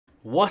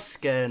What's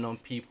going on,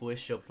 people?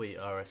 It's your boy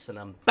RS and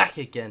I'm back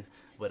again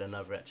with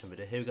another reaction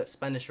video. Here we got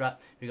Spanish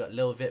rap, we got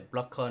Lil Viic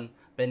Blokecon,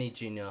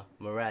 BENYJR,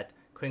 Morad,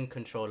 Quien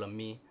Contra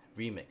Me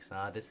remix.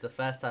 Now this is the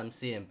first time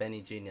seeing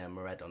BENYJR and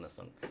Morad on a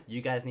song.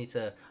 You guys need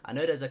to, I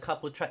know there's a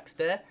couple tracks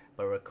there,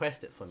 but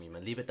request it for me,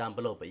 man. Leave it down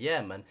below. But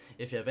yeah, man,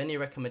 if you have any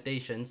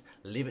recommendations,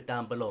 leave it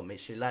down below. Make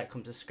sure you like,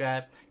 comment,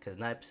 subscribe, because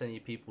 90% of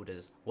you people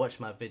just watch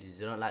my videos,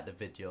 you don't like the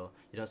video,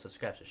 you don't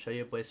subscribe. So show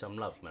your boy some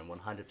love, man.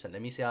 100%.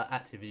 Let me see how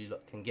active you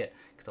lot can get,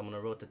 because I'm on a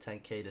road to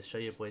 10k. To show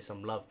your boy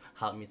some love,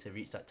 help me to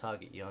reach that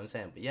target, you know what I'm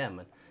saying? But yeah,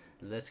 man,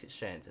 let's get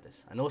straight into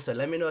this. And also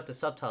let me know if the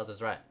subtitles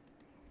is right.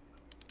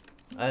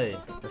 Hey,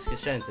 let's get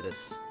straight into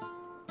this.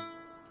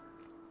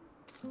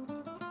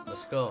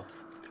 Let's go.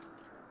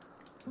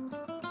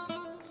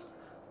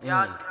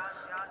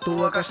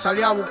 Tuve que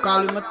salir a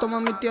buscarlo y me tomé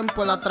mi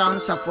tiempo en la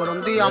tranza.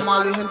 Fueron días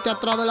malos y gente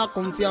atrás de la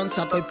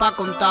confianza. Estoy pa'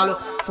 contarlo.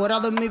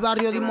 Fuera de mi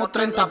barrio dimos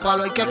 30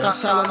 palos. Hay que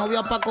casarlo,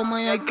 novia pa'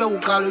 comer y hay que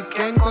buscarlo. ¿Y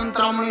quién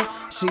contra mí?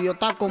 Si Dios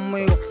está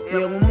conmigo. Y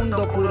en un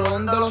mundo oscuro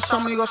donde los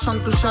amigos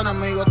son tus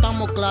enemigos.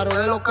 Estamos claros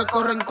de los que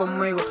corren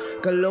conmigo.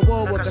 Que es lo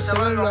bobo, que se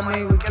ven los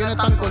amigos. ¿Y quiénes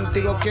están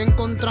contigo? ¿Quién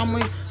contra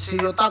mí? Si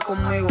Dios está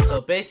conmigo.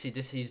 So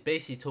basically, he's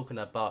basically talking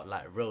about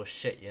like real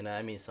shit, you know what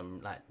I mean?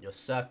 Some like your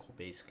circle,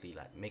 basically,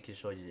 like making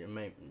sure you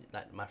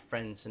like my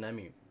friends, you know what I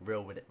mean?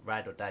 Real with it,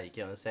 ride or die, you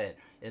get what I'm saying?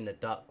 In the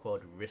dark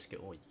world, risk it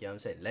all, you get what I'm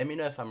saying? Let me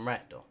know if I'm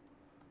right though.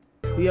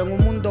 Y en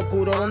un mundo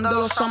oscuro donde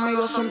los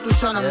amigos son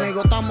tus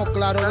enemigos. Estamos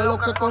claros de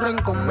los que corren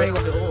conmigo.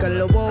 Que es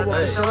lo bobo,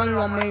 que se ven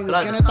los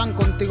amigos. ¿Quiénes están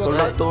contigo? Son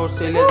las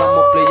 12, le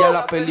damos play a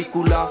la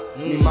película.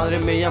 Mi madre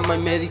me llama y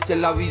me dice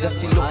la vida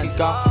sin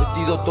lógica.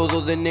 Vestido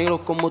todo de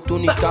negro como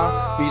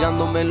túnica.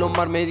 Mirándome el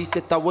mar me dice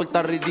esta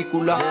vuelta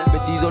ridícula.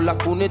 Metido en la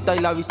cuneta y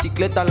la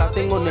bicicleta la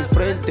tengo en el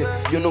frente.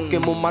 Yo no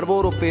quemo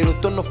Marlboro, pero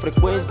esto no es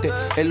frecuente.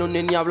 El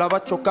neni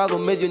hablaba chocado,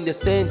 medio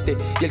indecente.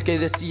 Y el que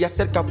decía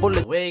cerca por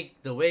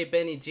The way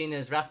BENYJR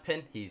is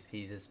rapping, he's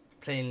just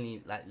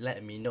plainly like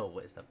letting me know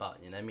what it's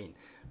about, you know what I mean?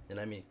 You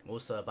know what I mean?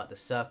 Also about the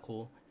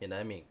circle, you know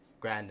what I mean?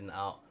 Grinding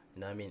out,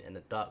 you know what I mean? In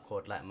the dark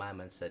world, like my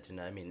man said, you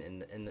know what I mean?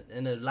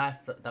 In the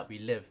life that we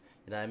live,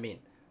 you know what I mean?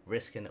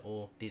 Risking it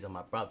all. These are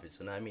my brothers,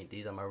 you know what I mean?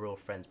 These are my real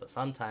friends. But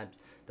sometimes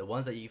the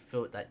ones that you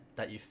feel that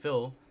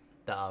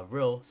are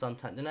real,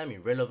 sometimes, you know what I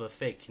mean? Real over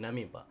fake, you know what I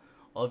mean? But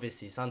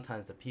obviously,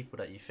 sometimes the people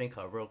that you think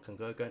are real can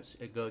go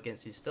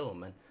against you still,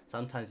 man.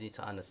 Sometimes you need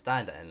to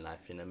understand that in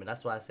life, you know what I mean?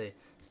 That's why I say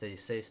stay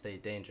safe, stay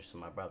dangerous to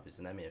my brothers,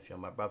 you know what I mean? If you're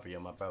my brother,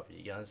 you're my brother,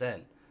 you get what I'm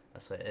saying?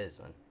 That's what it is,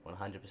 man,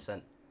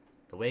 100%.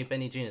 The way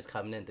BENYJR is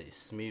coming in, that he's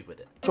smooth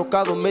with it.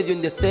 Chocado, medio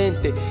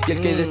indecente. Y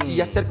el que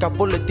decía cerca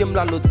por le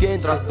tiembla los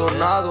dientes.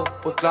 Trastornado,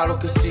 pues claro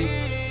que sí.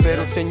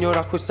 Pero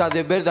señora jueza,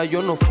 de verdad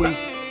yo no fui.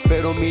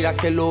 Pero mira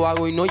que lo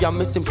hago y no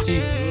llames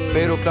MC.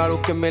 Pero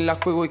claro que me la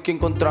juego y ¿quién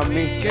contra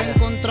mí? ¿Quién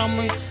contra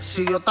mí?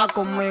 Si Dios está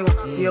conmigo.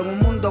 Y en un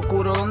mundo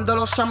oscuro donde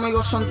los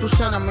amigos son tus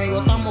enemigos.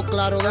 Estamos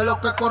claros de los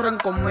que corren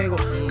conmigo.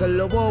 Que es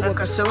lo bobo,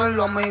 que se ven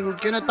los amigos. ¿Y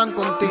quiénes están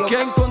contigo?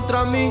 ¿Quién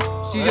contra mí?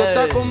 Si Dios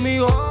está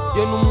conmigo.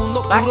 Y en un mundo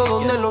oscuro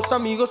donde los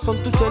amigos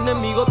son tus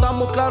enemigos.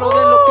 Estamos claros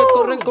de los que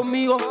corren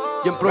conmigo.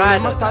 Y en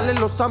problemas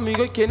salen los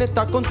amigos. ¿Y quién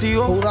está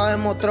contigo? Judas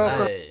demostró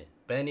que...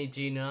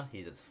 BENYJR,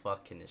 he's just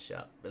fucking his shit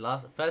up.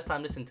 The first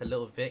time listening to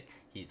Lil Viic,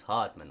 he's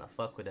hard, man. I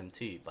fuck with him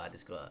too, but I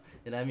just got,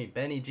 you know what I mean?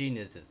 BENYJR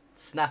is just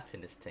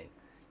snapping this thing,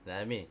 you know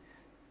what I mean?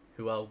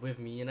 Who are with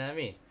me, you know what I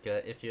mean?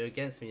 If you're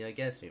against me, you're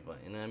against me,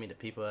 but you know what I mean? The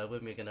people who are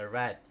with me are gonna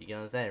ride, you get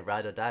what I'm saying?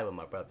 Ride or die with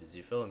my brothers,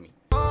 you feel me?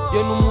 Y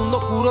en un mundo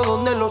oscuro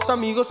donde los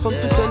amigos son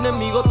tus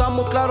enemigos.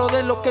 Estamos claros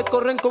de los que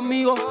corren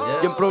conmigo.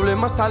 Y en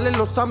problemas salen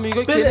los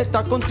amigos. ¿Y quién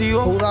está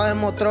contigo? Judas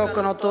demostró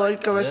que no todo el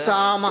que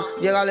besa ama.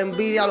 Llega la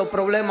envidia, los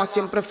problemas,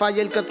 siempre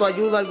falla el que tú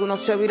ayudas.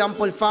 Algunos se viran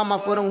por fama,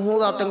 fueron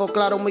Judas. Tengo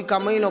claro mi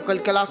camino, que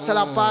el que la hace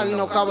la paga y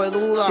no cabe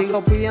duda.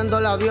 Sigo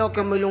pidiéndole a Dios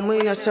que me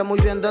ilumine. Sé muy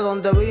bien de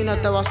dónde vine,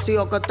 este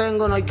vacío que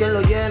tengo no hay quien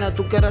lo llene.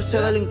 Tú quieres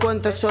ser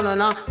delincuente, eso no es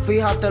nada.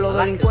 Fíjate los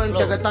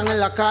delincuentes que están en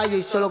la calle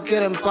y solo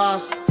quieren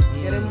paz.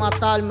 Quieren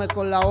matarme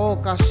con la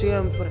boca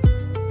siempre,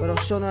 pero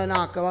eso no es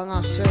nada que van a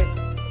hacer.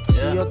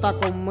 Si Dios está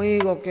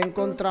conmigo, ¿quién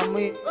contra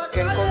mí?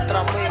 ¿Quién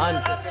contra mí?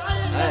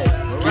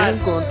 ¿Quién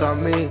contra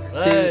mí?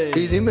 Sí,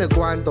 y dime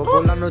cuánto.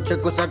 Por la noche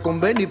cosas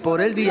con Beny,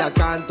 por el día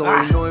canto.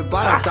 Y no es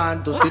para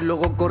tanto. Si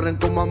luego corren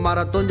como a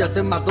maratón, ya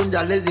se matón,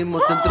 ya le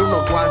dimos entre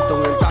unos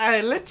cuantos.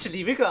 Hey,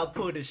 literally, we gotta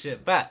pull this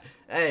shit back.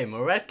 Hey,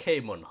 Morad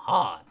came on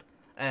hard.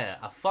 Hey,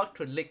 I fucked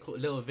with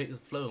Lil Vic's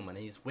flow, man.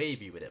 He's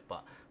wavy with it,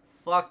 but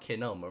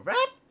fucking hell, Morad.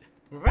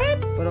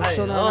 Pero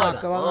eso no es nada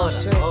que van a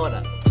hacer.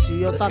 Si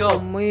Dios está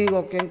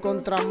conmigo, ¿quién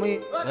contra mí?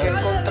 ¿Quién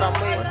contra mí?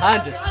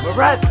 100,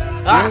 Morad.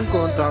 ¿Quién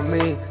contra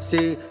mí?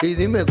 Sí, y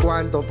dime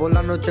cuánto. Por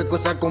la noche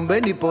cosas con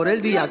Beny, por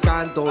el día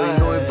canto. Y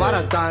no es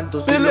para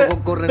tanto. Si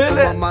luego corren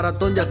como a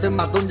maratón, ya se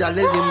matón, ya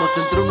le dimos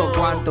entre unos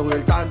cuantos.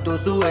 El tanto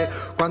sube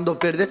cuando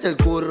pierdes el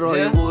curro.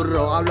 El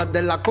burro, hablas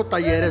de la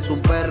costa y eres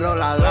un perro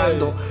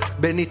ladrando.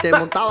 Beny se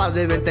montaba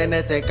de 20 en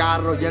ese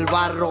carro. Y el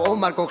barro,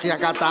 Omar cogía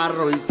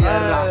catarro y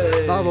cierra.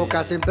 La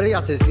boca siempre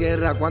ya se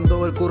cierra.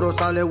 Cuando el curro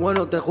sale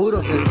bueno, te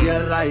juro, se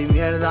cierra y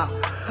mierda.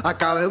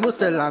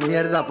 acabemos en la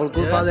mierda. Por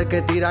culpa de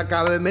que tira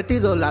acabé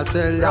metido en la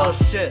celda.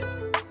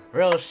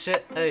 Real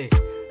shit, hey,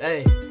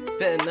 hey.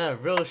 Spitting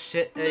that real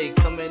shit, hey.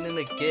 Coming in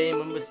the game,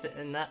 I'm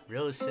spitting that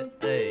real shit,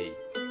 hey.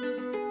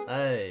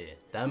 Hey,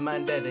 that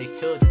man there, they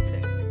killed the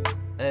thing.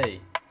 Hey,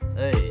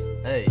 hey,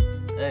 hey,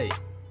 hey.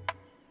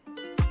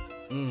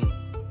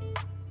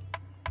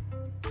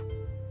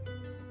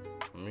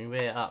 Let me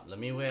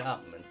weigh it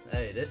up, man.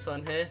 Hey, this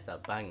one here is a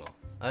banger.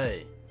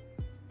 Hey.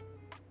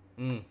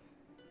 The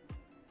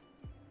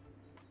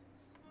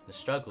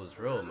struggle's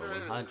real, man.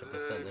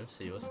 100%. Let me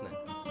see what's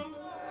next.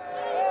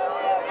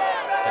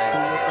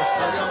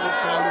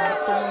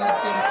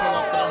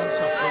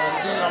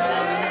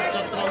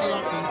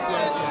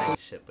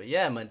 Shit, but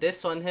yeah, man,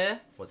 this one here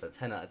was a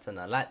 10 out of 10.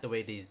 I like the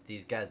way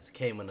these guys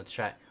came on the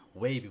track,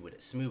 wavy with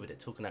it, smooth with it,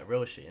 talking that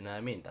real shit. You know what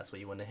I mean? That's what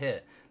you want to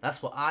hear.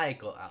 That's what I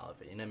got out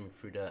of it. You know what I mean?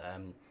 Through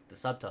the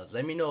subtitles.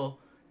 Let me know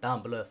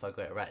down below if I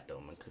got it right though,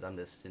 man. Because I'm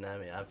just, you know what I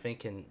mean? I'm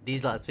thinking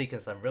these are speaking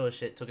some real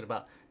shit, talking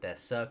about their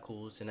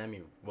circles. You know what I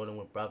mean? Rolling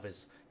with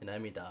brothers. You know what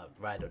I mean? That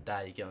ride or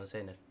die. You get what I'm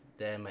saying? If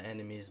they're my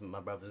enemies, my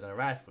brother's gonna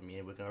ride for me,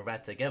 and we're gonna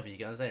ride together. You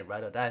get what I'm saying?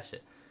 Ride or die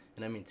shit.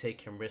 You know what I mean?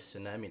 Taking risks.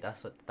 You know what I mean?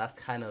 That's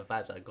kind of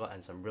vibes I got,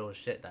 and some real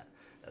shit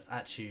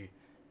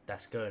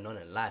that's going on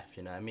in life.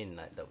 You know what I mean?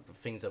 Like the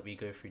things that we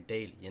go through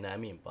daily. You know what I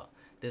mean? But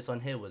this one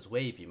here was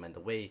wavy, man.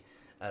 The way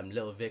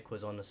Lil Viic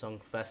was on the song,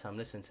 first time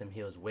listening to him,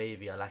 he was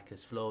wavy. I like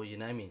his flow. You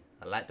know what I mean?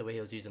 I like the way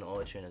he was using the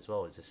auto-tune as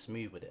well. It was just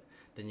smooth with it.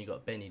 Then you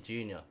got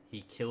BENYJR.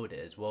 He killed it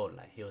as well.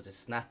 Like he was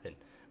just snapping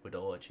with the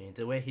auto-tune.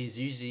 The way he's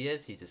usually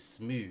is, he just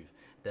smooth.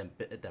 Then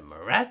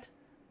Morad,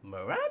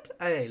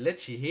 hey,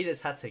 literally, he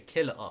just had to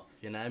kill it off.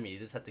 You know what I mean? He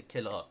just had to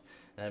kill it off.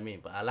 You know what I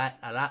mean? But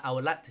I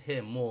would like to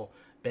hear more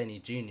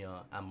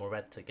BENYJR and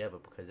Morad together,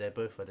 because they're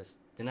both for this.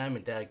 You know what I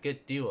mean? They're a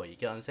good duo. You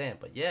get what I'm saying?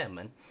 But yeah,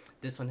 man,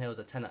 this one here was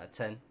a 10 out of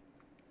 10.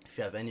 If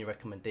you have any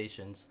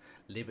recommendations,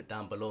 leave it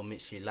down below. Make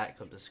sure you like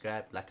and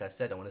subscribe. Like I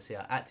said, I want to see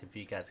how active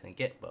you guys can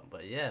get.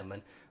 But yeah,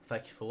 man,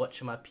 thank you for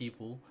watching, my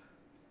people.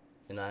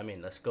 You know what I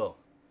mean? Let's go.